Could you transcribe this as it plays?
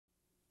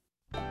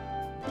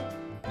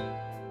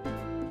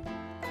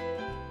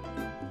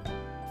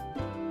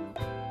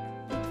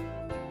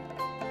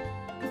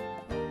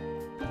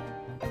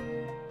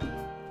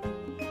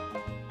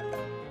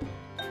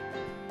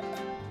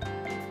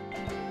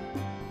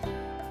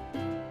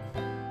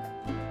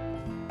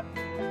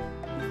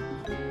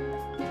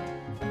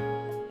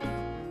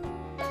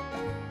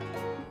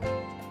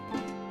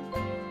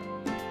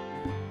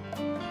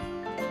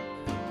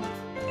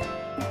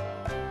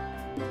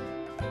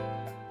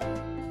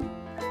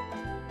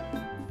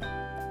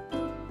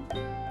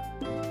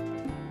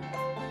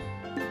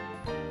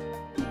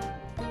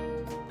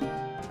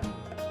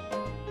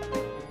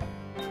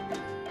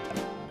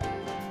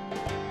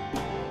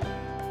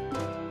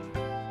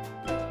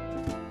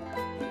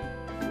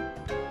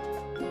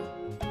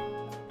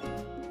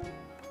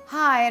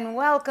Hi, and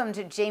welcome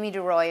to Jamie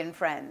deRoy and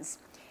Friends.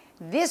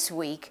 This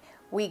week,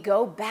 we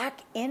go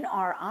back in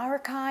our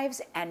archives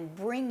and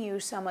bring you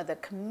some of the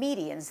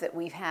comedians that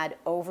we've had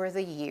over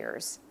the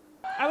years.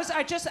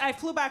 I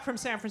flew back from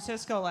San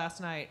Francisco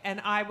last night, and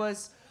I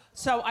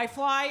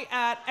fly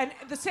at, and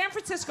the San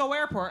Francisco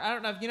airport, I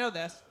don't know if you know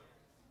this,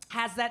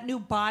 has that new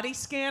body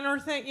scanner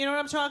thing, you know what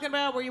I'm talking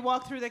about, where you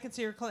walk through, they can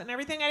see your clit and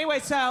everything. Anyway,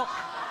 so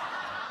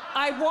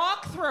I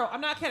walk through,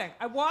 I'm not kidding,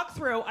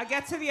 I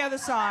get to the other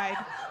side,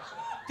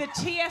 the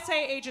TSA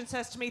agent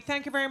says to me,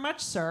 "Thank you very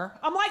much, sir."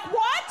 I'm like,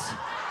 what?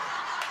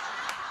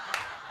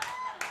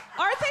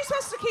 Aren't they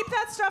supposed to keep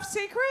that stuff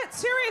secret?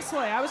 Seriously,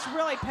 I was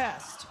really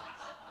pissed.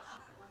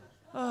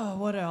 Oh,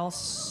 what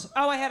else?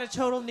 Oh, I had a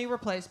total knee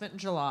replacement in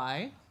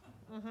July.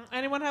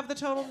 Anyone have the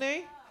total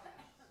knee?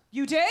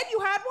 You did?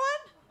 You had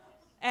one?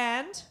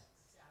 And?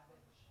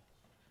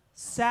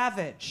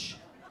 Savage.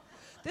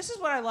 This is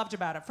what I loved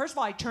about it. First of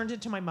all, I turned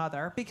into my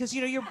mother because,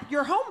 you know,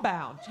 you're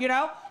homebound, you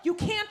know? You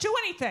can't do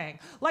anything.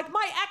 Like,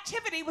 my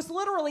activity was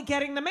literally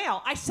getting the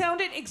mail. I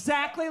sounded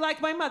exactly like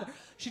my mother.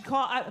 She'd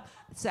call,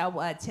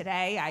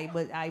 today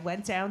I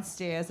went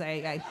downstairs,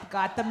 I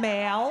got the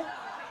mail,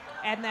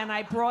 and then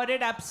I brought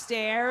it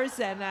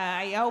upstairs, and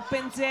I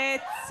opened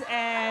it,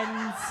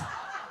 and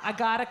I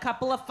got a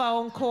couple of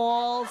phone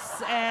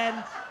calls,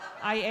 and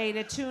I ate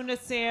a tuna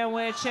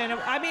sandwich, and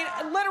I mean,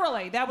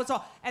 literally, that was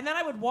all. And then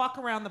I would walk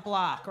around the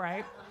block,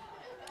 right?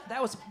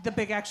 That was the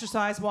big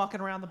exercise,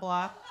 walking around the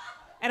block.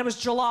 And it was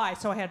July,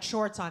 so I had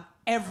shorts on.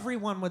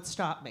 Everyone would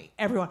stop me.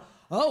 Everyone.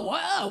 "Oh,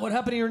 wow, what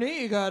happened to your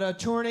knee? You got a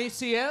torn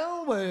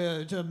ACL,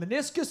 a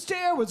meniscus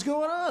tear, what's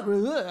going on?"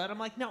 And I'm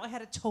like, no, I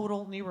had a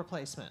total knee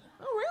replacement.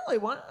 "Oh, really?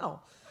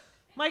 Wow.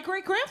 My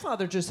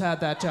great-grandfather just had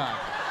that done."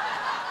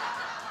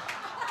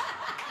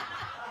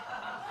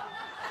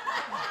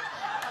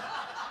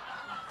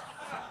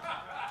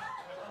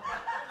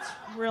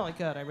 Really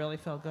good. I really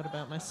felt good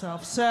about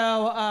myself.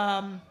 So,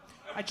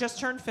 I just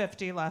turned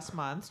 50 last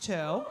month,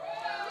 too.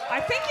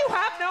 I think you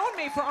have known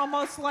me for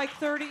almost like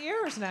 30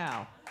 years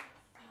now.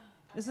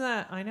 Isn't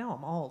that, I know,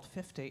 I'm old,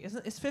 50.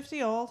 Is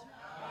 50 old?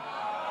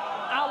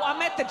 Oh,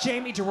 I'm at the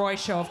Jamie deRoy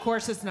show. Of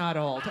course it's not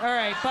old. All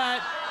right,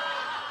 but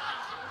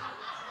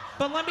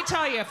let me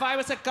tell you, if I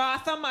was at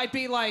Gotham, I'd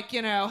be like,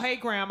 you know, "Hey,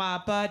 Grandma,"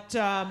 but,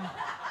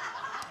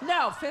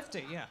 no,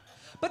 50, yeah.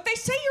 But they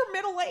say you're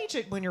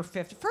middle-aged when you're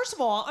 50. First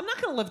of all, I'm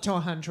not going to live to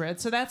 100,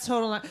 so that's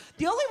totally not.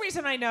 The only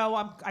reason I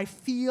know I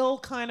feel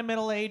kind of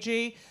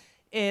middle-agey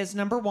is,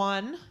 number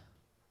one,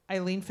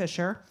 Eileen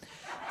Fisher,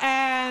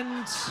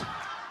 and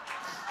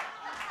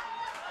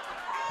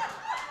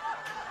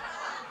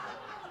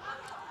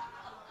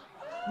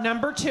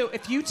number two,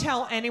 if you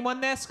tell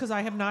anyone this, because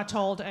I have not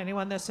told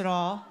anyone this at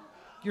all,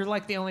 you're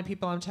like the only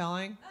people I'm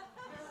telling.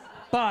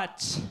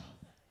 But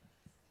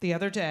the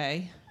other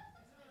day,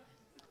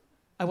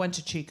 I went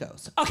to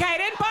Chico's. Okay, I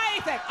didn't buy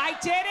anything. I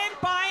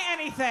didn't buy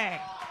anything.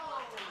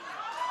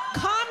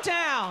 Calm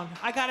down.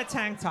 I got a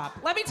tank top.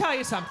 Let me tell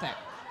you something.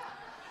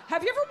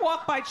 Have you ever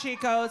walked by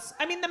Chico's?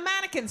 I mean, the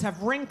mannequins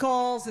have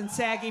wrinkles and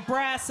saggy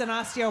breasts and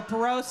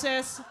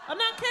osteoporosis. I'm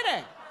not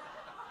kidding.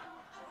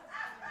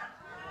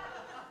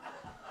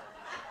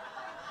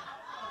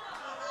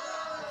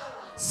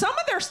 Some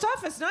of their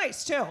stuff is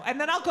nice, too. And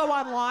then I'll go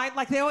online.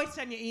 Like, they always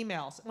send you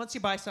emails. Once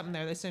you buy something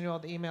there, they send you all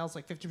the emails,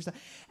 like 50%.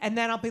 And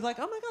then I'll be like,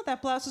 "Oh, my God,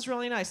 that blouse is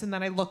really nice." And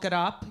then I look it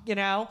up, you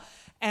know,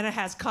 and it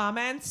has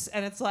comments.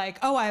 And it's like,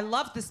 "Oh, I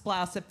love this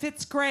blouse. It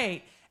fits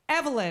great.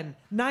 Evelyn,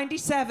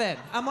 97.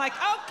 I'm like,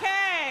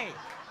 okay. I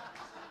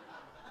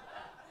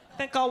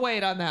think I'll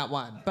wait on that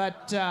one.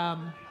 But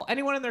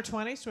anyone in their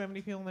 20s? Do we have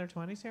any people in their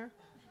 20s here?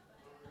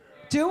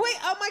 Do we?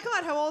 Oh, my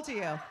God, how old are you?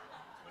 29.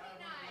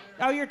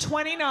 Oh, you're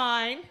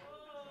 29.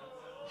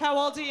 How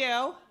old are you?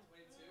 22.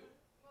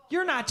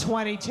 You're not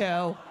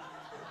 22.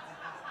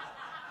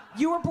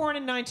 You were born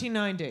in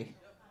 1990.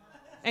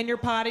 And you're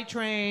potty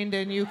trained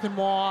and you can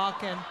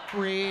walk and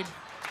read.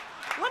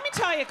 Let me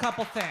tell you a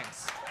couple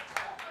things.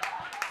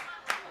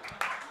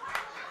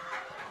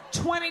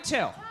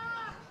 22.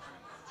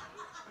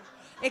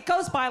 It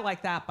goes by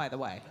like that, by the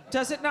way.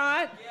 Does it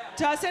not?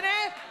 Doesn't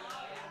it?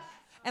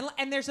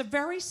 And there's a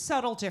very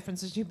subtle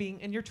difference between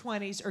being in your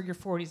 20s or your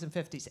 40s and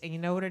 50s. And you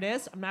know what it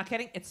is? I'm not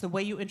kidding. It's the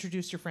way you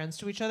introduce your friends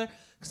to each other.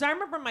 Because I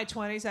remember in my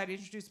 20s, I'd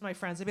introduce my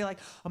friends. I'd be like,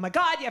 "Oh, my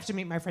God, you have to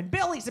meet my friend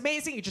Bill. He's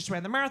amazing. He just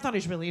ran the marathon.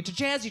 He's really into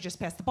jazz. He just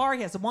passed the bar.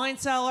 He has a wine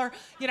cellar."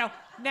 You know,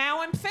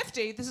 now I'm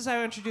 50. This is how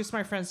I introduce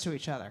my friends to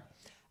each other.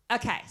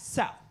 Okay,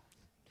 so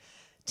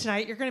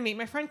tonight you're going to meet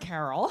my friend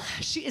Carol.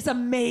 She is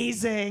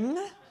amazing.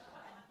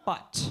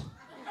 But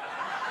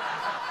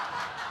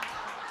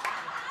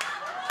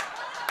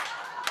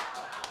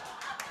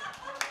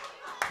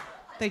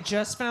they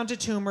just found a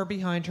tumor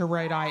behind her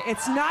right eye.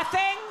 It's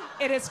nothing.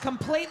 It is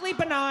completely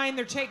benign.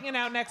 They're taking it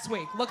out next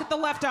week. Look at the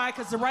left eye,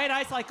 because the right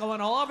eye's like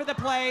going all over the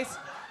place.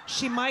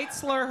 She might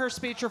slur her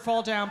speech or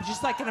fall down, but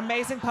she's like an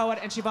amazing poet,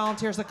 and she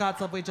volunteers at God's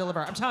Love We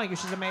Deliver. I'm telling you,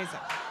 she's amazing.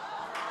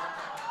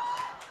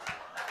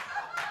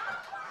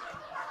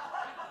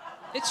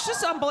 It's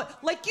just unbelievable.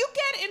 Like, you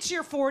get into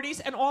your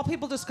 40s, and all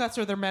people discuss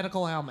are their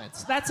medical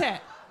ailments. That's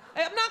it.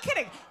 I'm not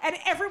kidding. And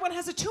everyone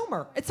has a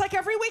tumor. It's like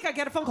every week I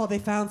get a phone call, they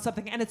found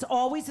something, and it's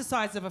always the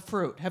size of a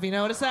fruit. Have you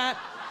noticed that?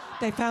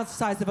 They found the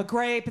size of a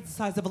grape, it's the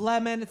size of a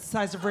lemon, it's the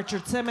size of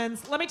Richard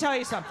Simmons. Let me tell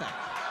you something.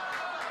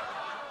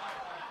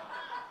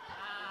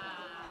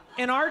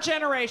 In our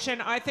generation,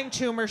 I think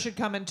tumor should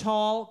come in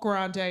tall,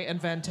 grande,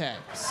 and venti.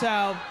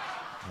 So.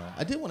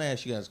 I did want to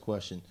ask you guys a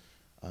question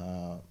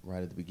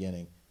right at the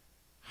beginning.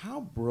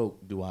 How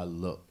broke do I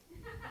look?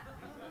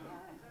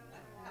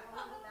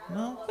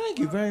 No, thank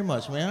you very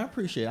much, man. I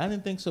appreciate it. I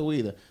didn't think so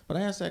either. But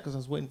I asked that because I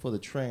was waiting for the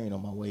train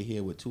on my way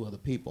here with 2 other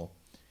people.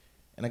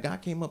 And a guy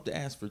came up to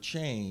ask for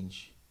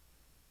change,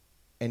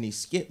 and he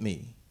skipped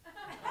me.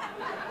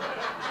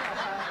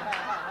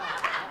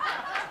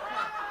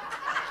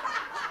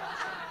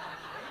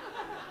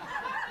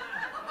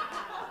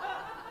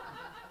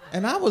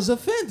 And I was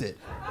offended.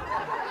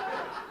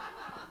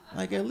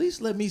 Like, at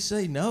least let me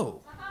say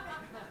no,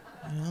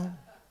 you know?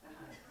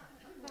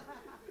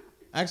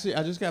 Actually,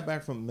 I just got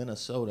back from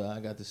Minnesota.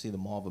 I got to see the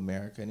Mall of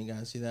America. And you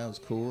guys see that? It was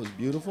cool. It's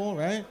beautiful,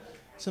 right?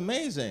 It's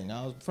amazing.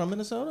 I was from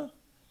Minnesota?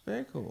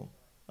 Very cool.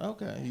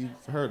 Okay,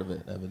 you've heard of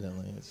it,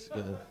 evidently. It's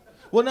good.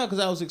 Well, no, because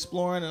I was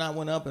exploring, and I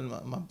went up, and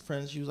my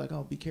friend, she was like,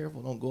 oh, be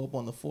careful. Don't go up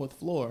on the 4th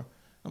floor.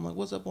 I'm like,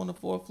 what's up on the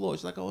 4th floor?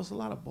 She's like, oh, it's a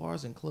lot of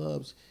bars and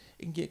clubs.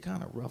 It can get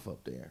kind of rough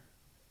up there.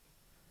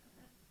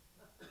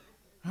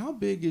 How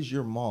big is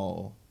your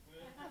mall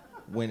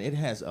when it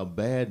has a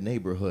bad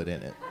neighborhood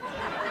in it?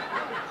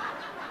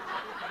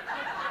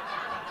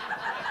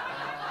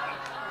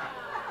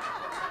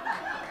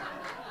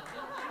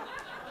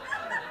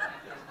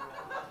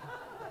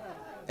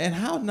 And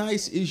how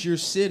nice is your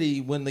city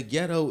when the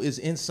ghetto is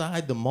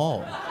inside the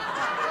mall?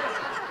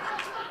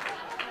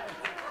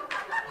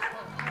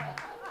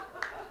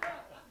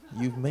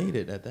 You've made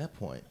it at that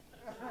point.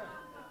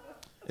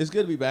 It's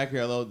good to be back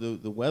here, although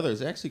the weather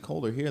is actually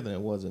colder here than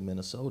it was in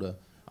Minnesota.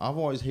 I've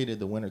always hated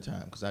the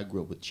wintertime because I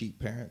grew up with cheap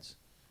parents.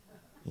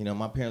 You know,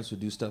 my parents would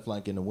do stuff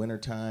like in the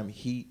wintertime,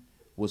 heat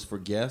was for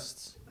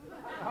guests.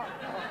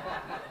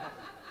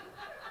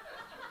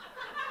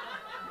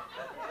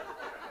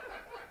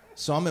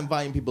 So I'm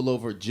inviting people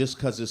over just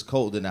because it's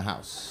cold in the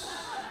house.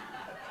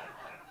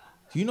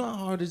 Do you know how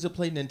hard it is to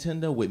play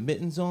Nintendo with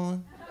mittens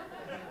on?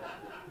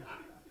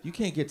 You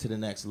can't get to the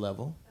next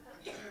level.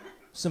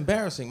 It's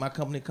embarrassing. My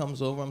company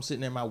comes over, I'm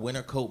sitting there in my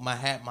winter coat, my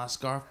hat, my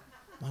scarf.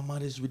 My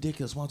mother is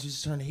ridiculous. Why don't you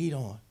just turn the heat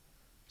on?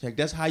 It's like,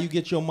 that's how you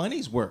get your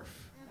money's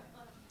worth.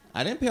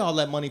 I didn't pay all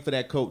that money for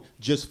that coat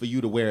just for you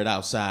to wear it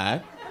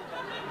outside.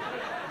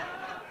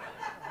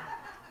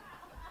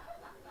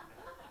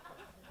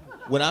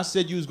 When I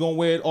said you was gonna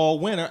wear it all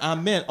winter, I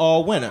meant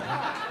all winter.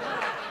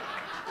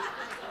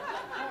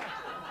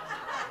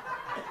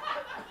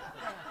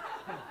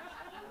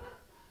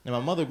 And my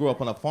mother grew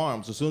up on a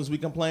farm, so as soon as we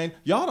complained,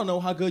 y'all don't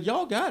know how good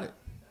y'all got it.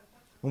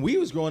 When we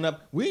was growing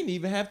up, we didn't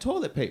even have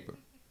toilet paper.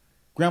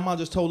 Grandma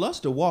just told us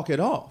to walk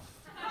it off.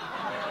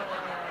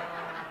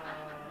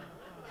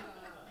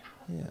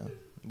 Yeah,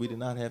 we did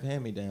not have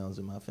hand-me-downs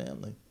in my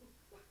family.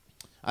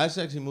 I just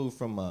actually moved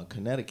from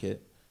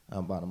Connecticut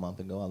about a month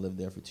ago. I lived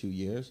there for 2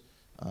 years.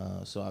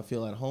 So I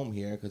feel at home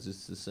here because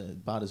it's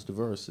about as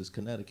diverse as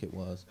Connecticut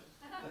was.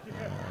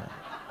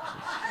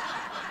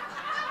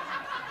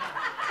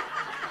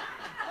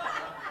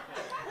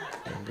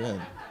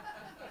 Good.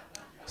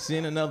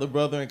 Seeing another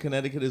brother in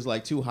Connecticut is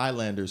like 2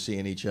 Highlanders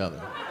seeing each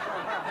other.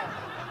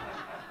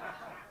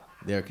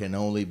 There can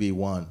only be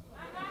one.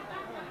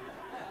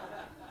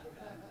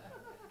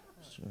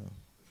 Sure.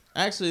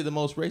 Actually, the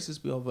most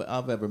racist people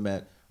I've ever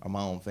met are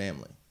my own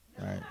family.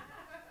 Right?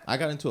 I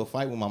got into a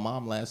fight with my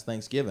mom last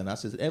Thanksgiving. I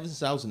said, ever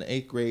since I was in the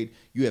 8th grade,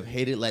 you have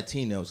hated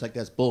Latinos. Like,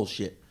 that's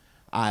bullshit.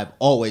 I've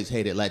always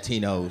hated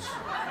Latinos.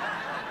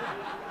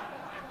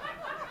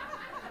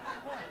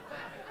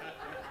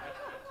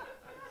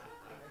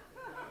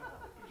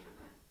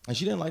 And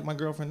she didn't like my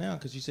girlfriend now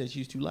because she said she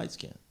was too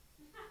light-skinned.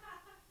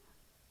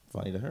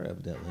 Funny to her,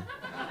 evidently.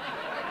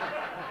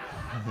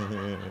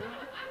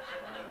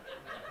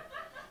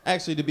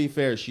 Actually, to be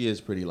fair, she is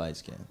pretty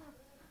light-skinned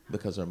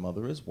because her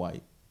mother is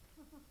white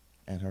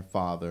and her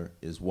father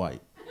is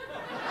white.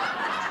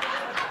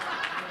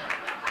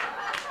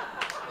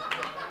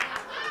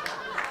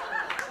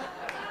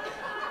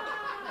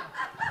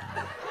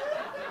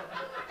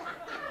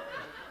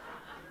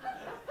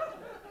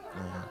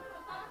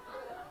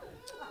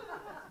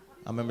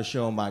 I remember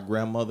showing my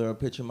grandmother a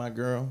picture of my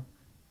girl.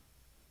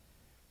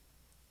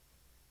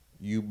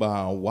 You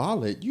buy a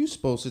wallet, you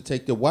supposed to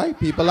take the white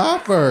people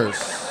out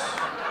first.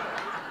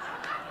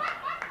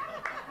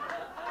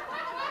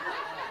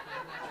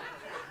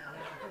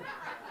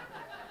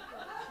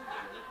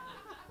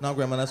 No,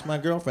 Grandma, that's my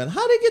girlfriend.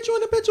 How did they get you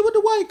in the picture with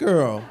the white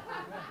girl?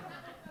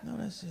 No,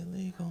 that's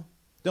illegal.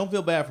 Don't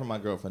feel bad for my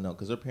girlfriend, though,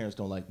 because her parents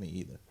don't like me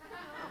either.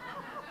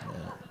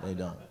 Yeah, they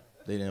don't.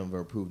 They never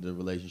approved the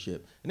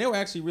relationship. And they were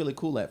actually really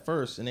cool at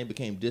first, and they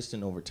became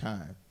distant over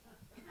time.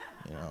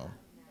 You know?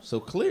 So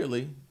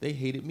clearly, they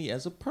hated me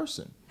as a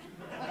person.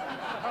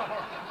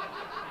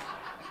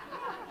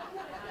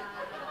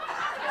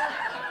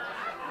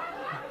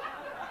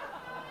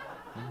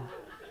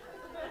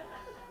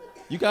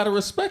 You gotta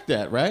respect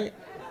that, right?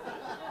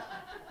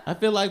 I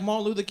feel like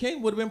Martin Luther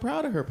King would have been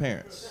proud of her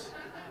parents.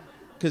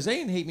 Because they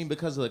didn't hate me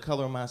because of the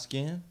color of my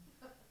skin,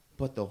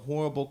 but the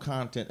horrible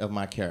content of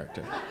my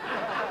character.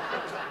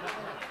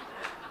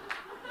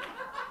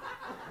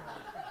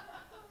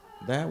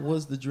 That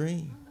was the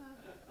dream.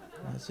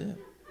 That's it.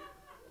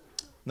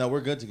 No,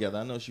 we're good together.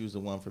 I know she was the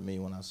one for me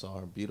when I saw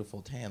her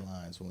beautiful tan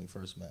lines when we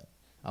first met.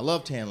 I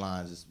love tan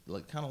lines. It's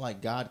like, kind of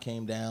like God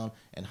came down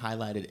and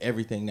highlighted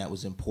everything that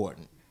was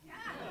important.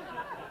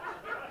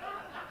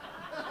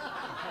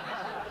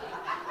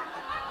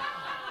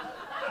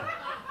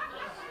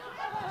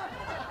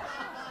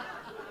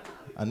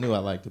 I knew I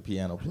liked the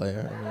piano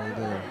player. I really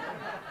did.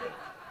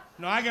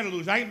 No, I gotta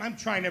lose. I'm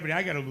trying every day.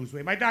 I gotta lose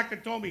weight. My doctor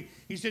told me,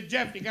 he said,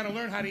 Jeff, you gotta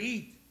learn how to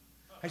eat.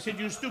 I said,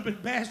 you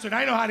stupid bastard,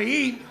 I know how to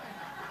eat.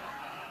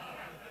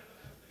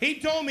 He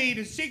told me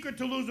the secret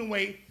to losing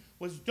weight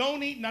was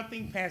don't eat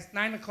nothing past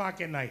 9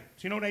 o'clock at night.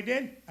 So you know what I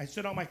did? I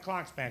set all my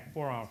clocks back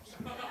 4 hours.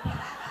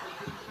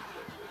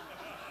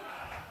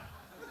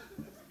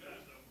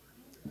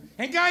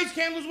 And guys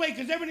can't lose weight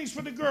because everything's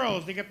for the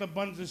girls. They get the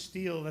buns of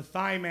steel, the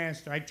thigh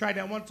master. I tried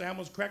that once. I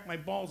almost cracked my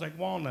balls like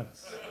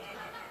walnuts.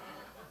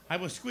 I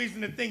was squeezing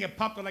the thing. It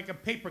popped like a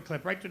paper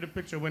clip right through the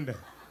picture window.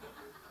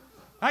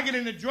 I get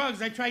into drugs.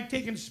 I tried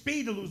taking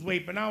speed to lose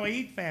weight, but now I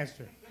eat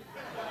faster.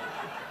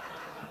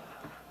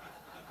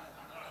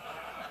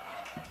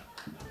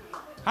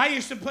 I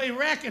used to play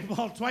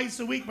racquetball twice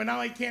a week, but now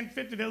I can't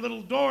fit through that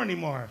little door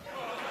anymore.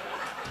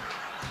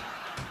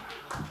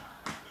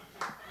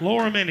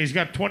 Lower him in. He's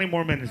got 20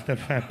 more minutes, that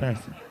fat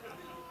bastard.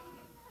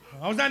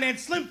 I was on that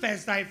Slim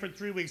Fast diet for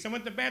 3 weeks. I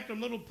went to the bathroom,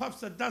 little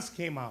puffs of dust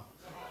came out.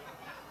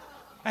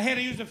 I had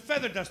to use a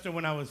feather duster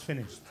when I was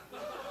finished.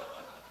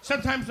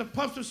 Sometimes the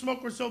puffs of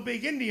smoke were so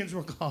big, Indians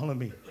were calling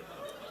me.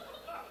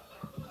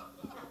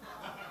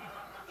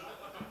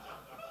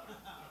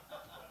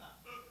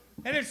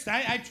 And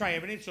I try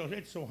everything.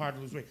 It's so hard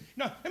to lose weight.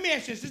 No, let me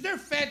ask you this. Is there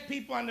fat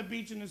people on the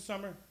beach in the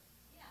summer?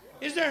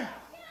 Yeah. Is there?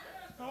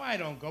 No, I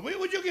don't go.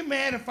 Would you get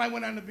mad if I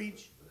went on the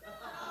beach?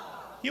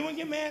 You wouldn't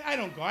get mad? I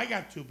don't go. I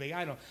got too big.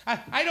 I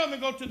don't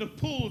even go to the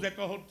pools at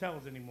the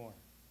hotels anymore.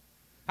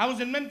 I was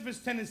in Memphis,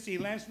 Tennessee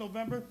last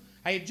November.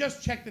 I had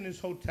just checked in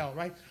this hotel,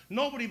 right?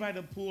 Nobody by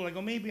the pool. I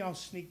go, maybe I'll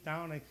sneak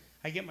down.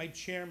 I get my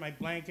chair, my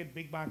blanket,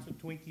 big box of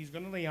Twinkies,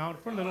 gonna lay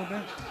out for a little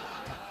bit.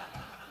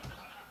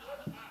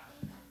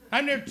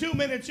 I'm there 2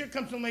 minutes. Here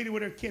comes some lady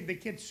with her kid. The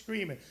kid's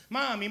screaming,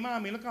 Mommy,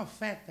 Mommy, look how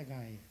fat the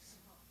guy is.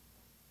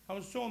 I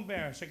was so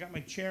embarrassed. I got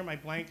my chair, my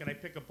blanket. I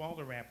pick up all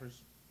the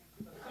wrappers.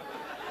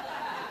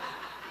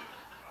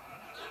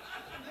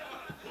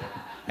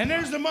 And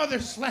there's the mother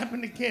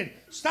slapping the kid.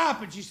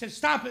 Stop it. She said,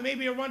 stop it.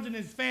 Maybe it runs in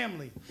his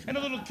family. And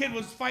the little kid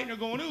was fighting her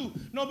going, ooh,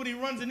 nobody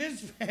runs in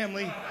his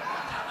family.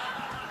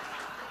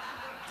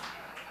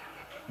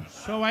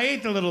 So I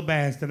ate the little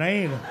bastard. I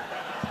ate him.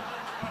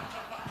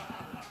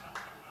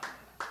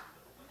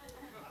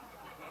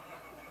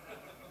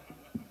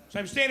 So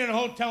I'm staying in a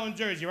hotel in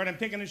Jersey, right? I'm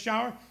taking a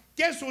shower.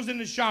 Guess who was in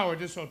the shower at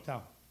this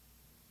hotel?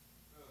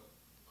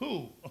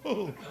 Who?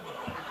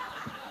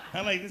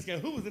 I like this guy.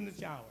 Who was in the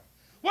shower?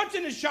 What's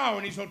in the shower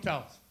in these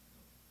hotels?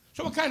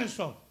 So what kind of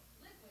soap?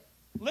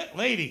 Liquid.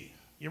 Lady,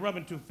 you're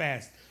rubbing too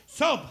fast.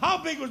 Soap.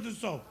 How big was the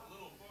soap?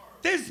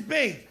 This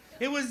big.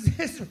 It was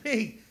this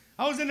big.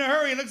 I was in a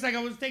hurry. It looks like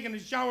I was taking a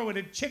shower with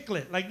a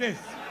chicklet, like this.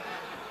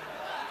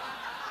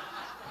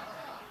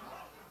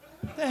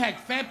 What the heck?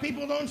 Fat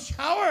people don't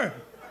shower.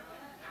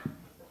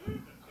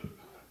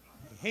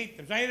 I hate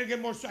them. So I had to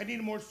get more soap. I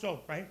needed more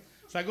soap, right?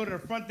 So I go to the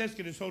front desk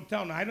of this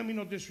hotel. Now, I don't mean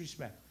no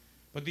disrespect,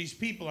 but these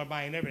people are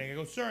buying everything. I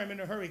go, sir, I'm in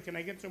a hurry. Can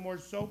I get some more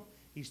soap?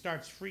 He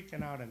starts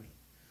freaking out at me.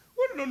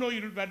 I don't know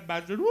you bad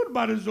bastard. What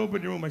about the soap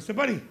in your room? I said,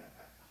 buddy,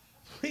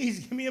 please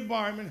give me a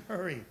bar. I'm in a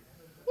hurry.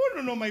 I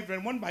don't know, my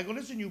friend. I go,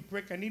 listen, you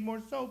prick, I need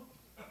more soap.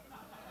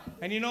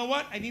 And you know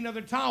what? I need another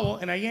towel,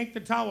 and I yanked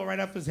the towel right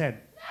off his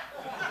head.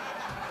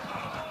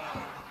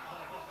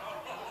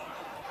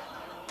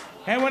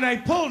 And when I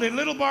pulled it,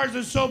 little bars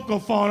of soap go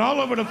falling all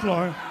over the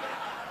floor.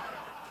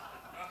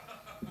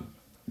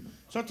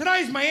 So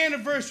today's my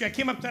anniversary. I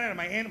came up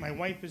tonight, and my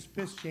wife is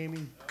pissed,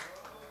 Jamie.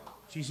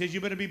 She says,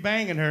 you better be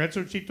banging her. That's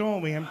what she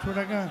told me. I'm what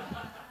I got.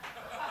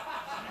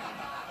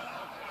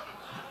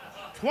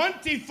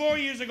 24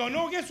 years ago.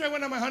 No, guess where I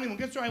went on my honeymoon?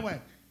 Guess where I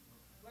went?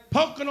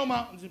 Pocono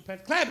Mountains in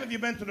Penn. Clap if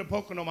you've been to the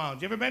Pocono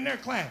Mountains. You ever been there?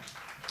 Clap.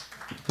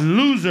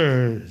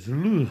 Losers.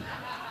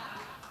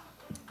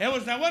 It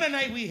was now what a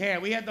night we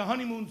had. We had the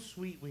honeymoon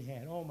suite we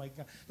had. Oh my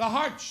God. The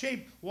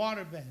heart-shaped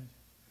waterbed.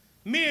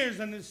 Mirrors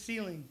on the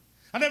ceiling.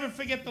 I'll never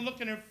forget the look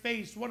in her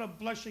face. What a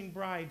blushing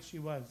bride she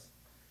was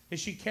as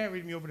she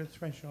carried me over the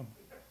threshold.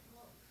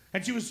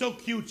 And she was so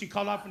cute, she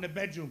called out from the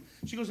bedroom.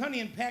 She goes, honey,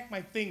 unpack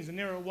my things. And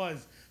there it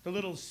was, the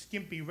little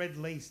skimpy red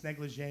lace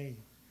negligee.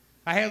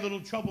 I had a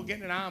little trouble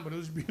getting it on, but it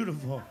was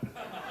beautiful.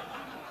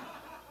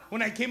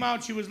 When I came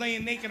out, she was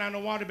laying naked on the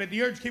waterbed.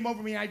 The urge came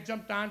over me, I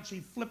jumped on. She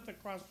flipped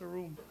across the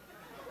room.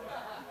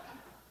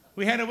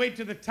 We had to wait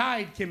till the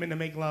tide came in to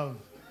make love.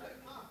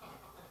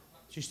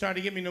 She started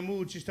to get me in the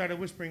mood. She started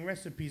whispering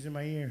recipes in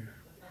my ear.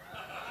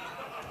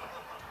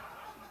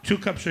 2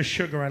 cups of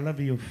sugar. I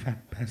love you,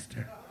 fat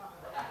bastard.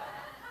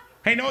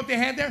 Hey, you know what they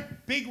had there?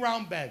 Big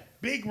round bed.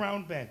 Big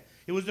round bed.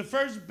 It was the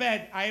first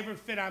bed I ever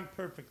fit on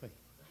perfectly.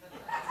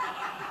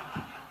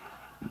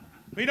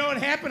 But you know what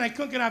happened? I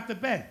couldn't get off the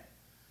bed.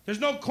 There's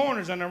no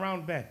corners on a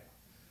round bed.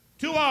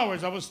 2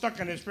 hours I was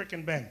stuck in this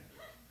frickin' bed.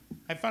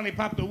 I finally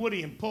popped a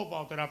woody and pole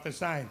vaulted off the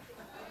side.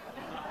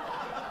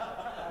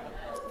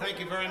 Thank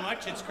you very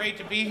much. It's great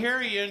to be here.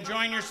 Are you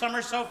enjoying your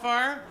summer so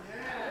far?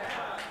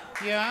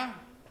 Yeah?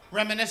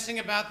 Reminiscing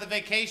about the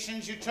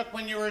vacations you took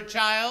when you were a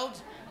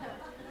child?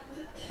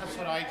 That's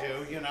what I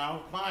do, you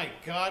know. My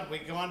God, we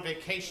go on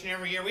vacation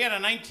every year. We had a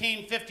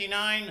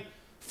 1959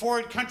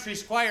 Ford Country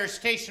Squire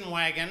station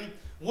wagon,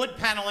 wood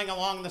paneling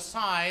along the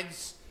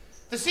sides.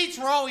 The seats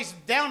were always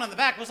down in the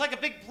back. It was like a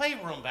big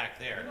playroom back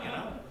there, you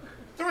know.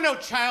 There were no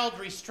child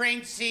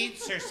restraint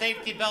seats or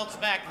safety belts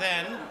back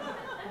then.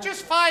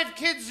 Just 5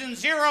 kids in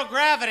 0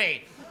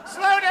 gravity.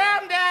 Slow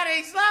down,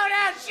 Daddy, slow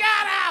down,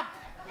 shut up!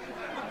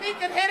 He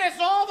could hit us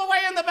all the way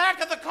in the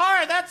back of the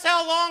car. That's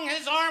how long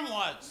his arm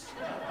was.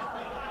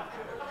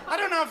 I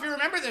don't know if you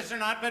remember this or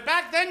not, but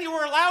back then you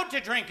were allowed to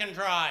drink and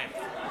drive.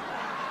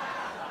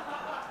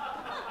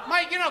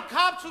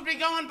 Cops would be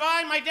going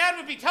by, my dad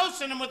would be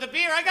toasting them with a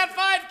beer. I got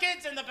 5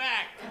 kids in the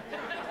back.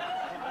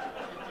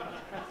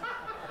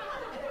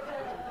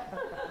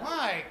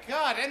 My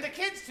God, and the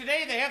kids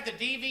today, they have the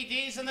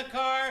DVDs in the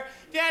car.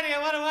 Daddy,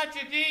 I want to watch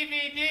a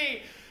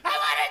DVD. I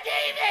want a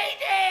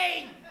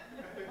DVD!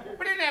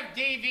 We didn't have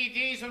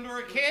DVDs when we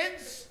were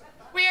kids.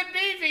 We had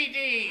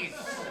BVDs.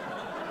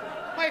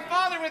 My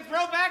father would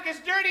throw back his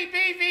dirty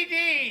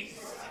BVDs.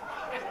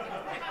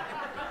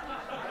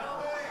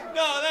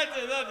 No, that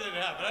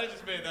didn't happen. I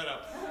just made that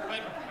up.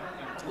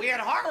 But we had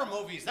horror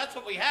movies. That's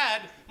what we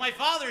had. My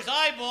father's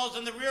eyeballs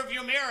in the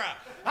rearview mirror.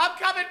 I'm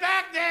coming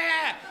back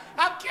there.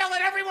 I'm killing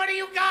every one of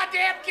you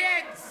goddamn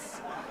kids.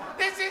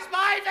 This is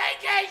my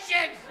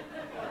vacation.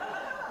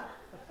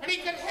 And he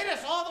could hit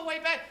us all the way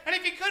back. And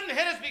if he couldn't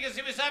hit us because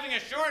he was having a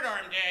short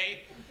arm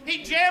day,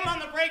 he'd jam on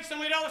the brakes and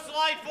we'd all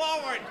slide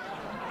forward.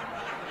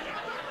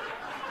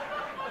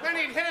 Then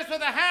he'd hit us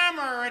with a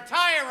hammer or a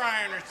tire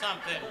iron or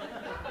something.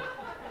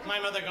 My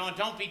mother going,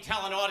 don't be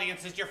telling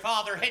audiences your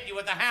father hit you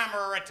with a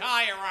hammer or a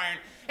tire iron.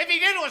 If he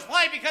did, it was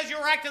play because you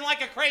were acting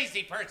like a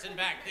crazy person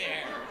back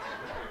there.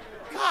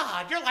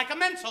 God, you're like a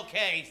mental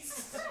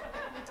case.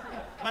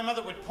 My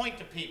mother would point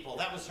to people.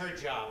 That was her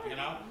job, you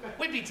know?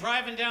 We'd be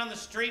driving down the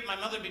street. My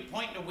mother would be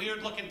pointing to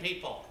weird-looking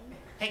people.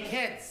 Hey,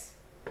 kids.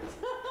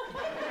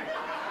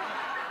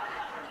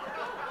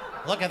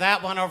 Look at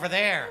that one over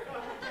there.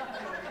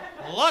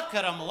 Look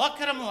at him, look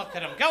at him, look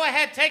at him. Go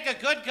ahead, take a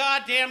good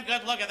goddamn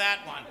good look at that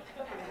one.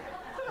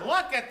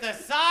 Look at the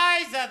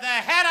size of the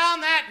head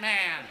on that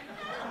man.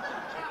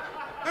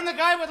 And the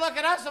guy would look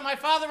at us and my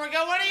father would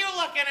go, what are you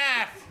looking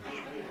at?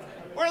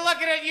 We're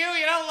looking at you,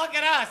 you don't look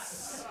at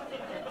us.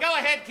 Go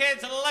ahead,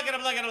 kids, look at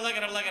him, look at him, look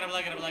at him, look at him,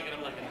 look at him, look at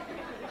him, look at him.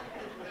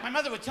 My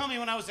mother would tell me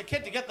when I was a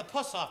kid to get the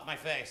puss off my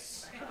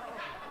face.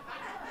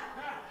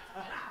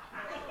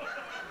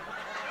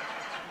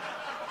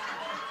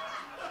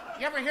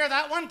 You ever hear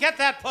that one? Get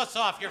that puss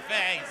off your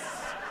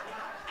face.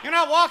 You're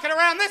not walking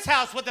around this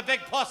house with the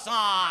big puss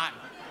on.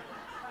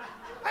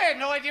 I had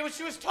no idea what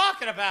she was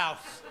talking about.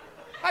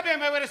 I'd be on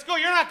my way to school.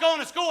 You're not going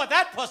to school with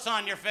that puss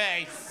on your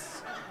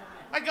face.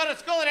 I'd go to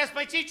school and ask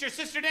my teacher,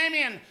 Sister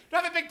Damien, do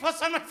I have a big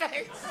puss on my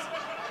face?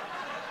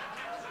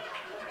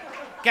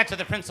 Get to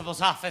the principal's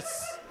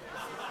office.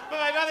 But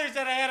my mother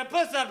said I had a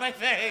puss on my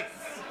face.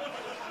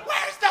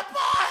 Where's the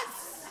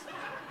puss?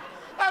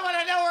 I want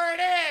to know where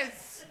it is.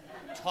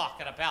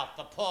 Talking about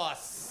the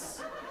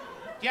puss.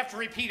 You have to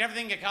repeat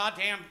everything you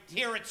goddamn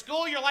hear at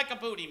school. You're like a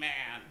booty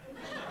man.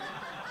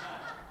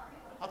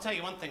 I'll tell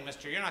you one thing,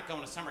 mister. You're not going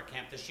to summer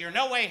camp this year.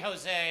 No way,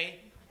 Jose.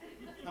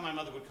 Then my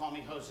mother would call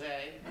me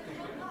Jose.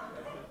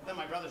 Then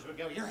my brothers would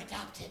go, you're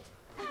adopted.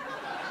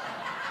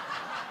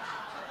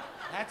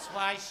 That's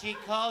why she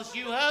calls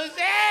you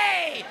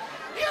Jose.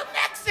 You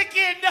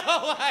Mexican.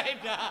 No, I'm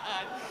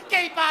not.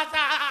 ¿Qué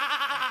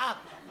pasa?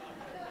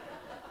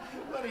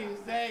 What are you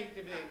saying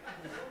to me?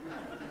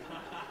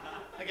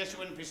 I guess you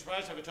wouldn't be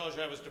surprised if I told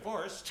you I was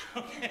divorced.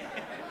 Okay.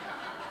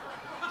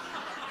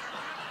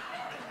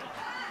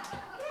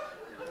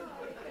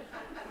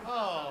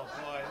 Oh,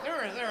 boy.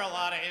 There are a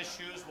lot of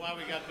issues why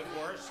we got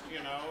divorced,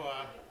 you know.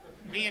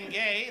 Being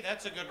gay,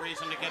 that's a good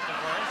reason to get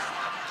divorced.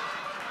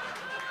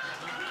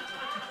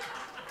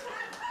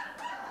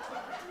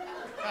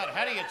 God,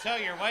 how do you tell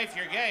your wife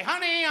you're gay?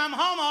 Honey, I'm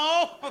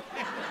homo.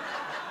 Okay.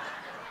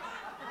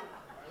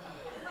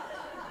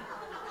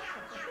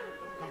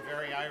 I'm a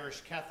very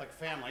Irish Catholic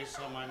family,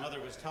 so my mother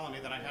was telling me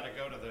that I had to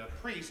go to the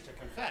priest to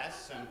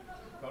confess and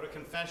go to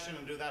confession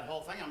and do that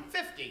whole thing. I'm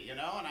 50, you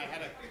know, and I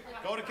had to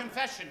go to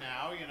confession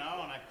now, you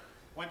know, and I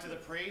went to the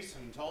priest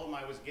and told him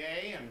I was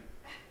gay, and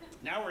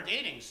now we're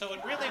dating, so it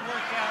really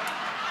worked out.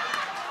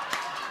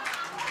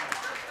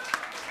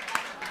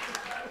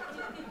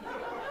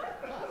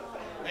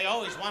 They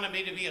always wanted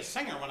me to be a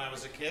singer when I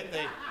was a kid.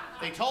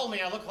 They told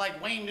me I looked like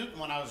Wayne Newton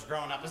when I was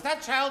growing up. Is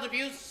that child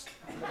abuse?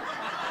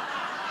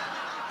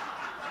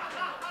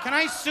 Can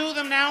I sue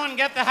them now and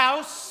get the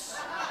house?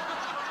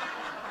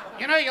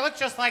 You know, you look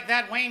just like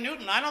that Wayne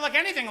Newton. I don't look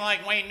anything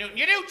like Wayne Newton.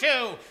 You do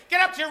too.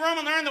 Get up to your room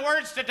and learn the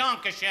words to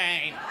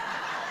Donkashane.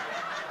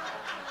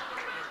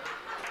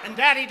 And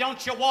Daddy,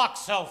 don't you walk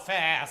so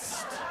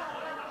fast.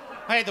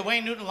 Hey, the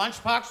Wayne Newton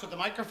lunchbox with the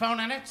microphone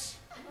in it?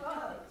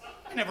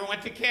 I never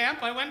went to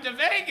camp. I went to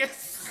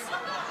Vegas.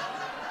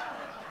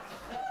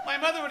 My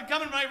mother would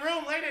come in my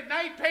room late at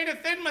night, paint a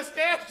thin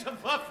mustache to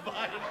puff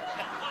by.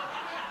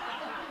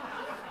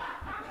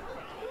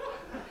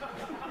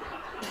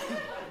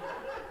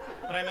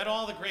 But I met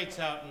all the greats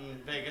out in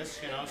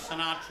Vegas, you know,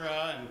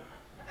 Sinatra, and,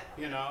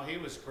 you know, he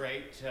was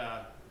great.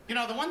 You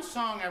know, the one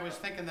song I was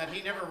thinking that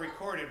he never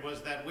recorded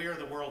was that We Are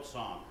the World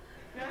song.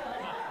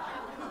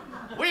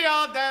 We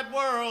are that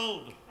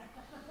world.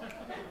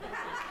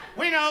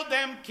 We know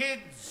them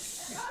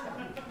kids.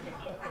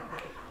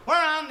 We're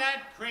on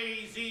that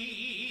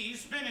crazy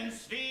spinning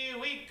sphere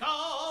we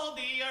call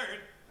the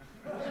earth.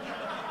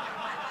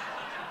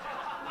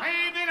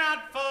 Maybe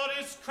not for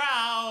this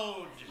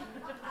crowd.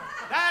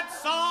 That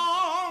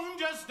song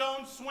just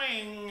don't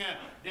swing.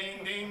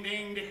 Ding, ding,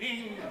 ding,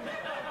 ding.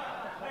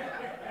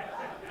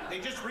 They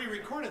just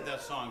re-recorded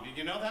that song. Did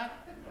you know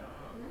that?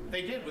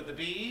 They did with the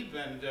Beeb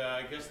and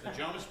I guess the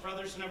Jonas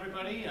Brothers and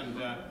everybody. And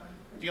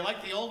do you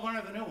like the old one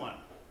or the new one?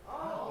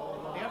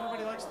 Oh. Yeah,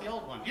 everybody likes the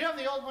old one. Do you have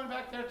the old one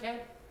back there,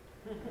 Ted?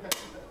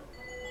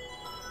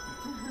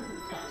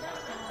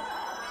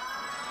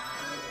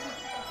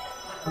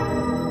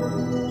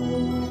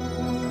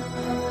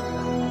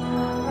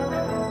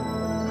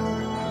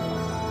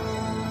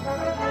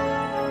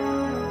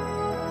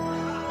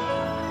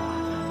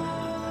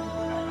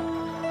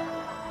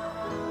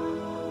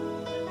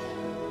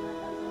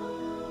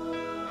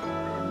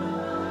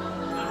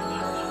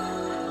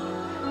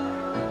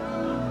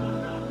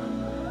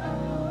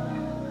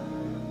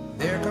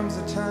 There comes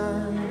a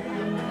time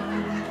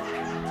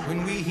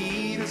when we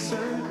heed a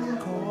certain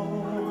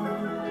call,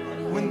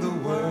 when the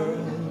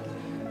world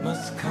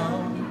must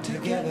come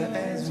together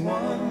as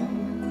one.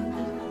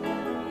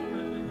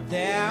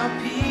 There are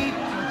people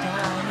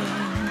dying.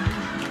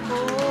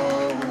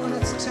 Oh, when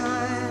it's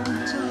time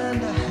to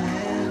lend a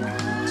hand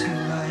to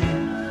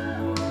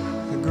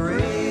life, the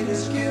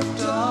greatest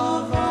gift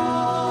of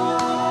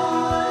all.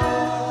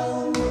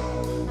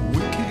 We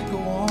can't go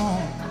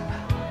on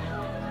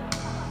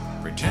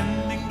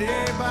pretending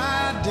day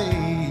by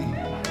day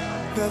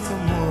that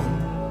someone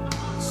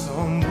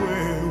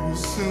somewhere will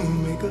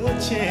soon make a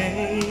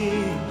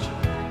change.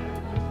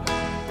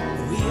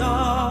 We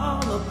all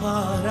a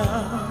part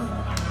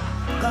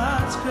of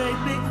God's great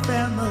big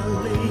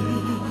family.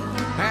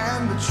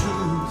 And the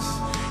truth,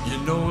 you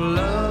know,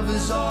 love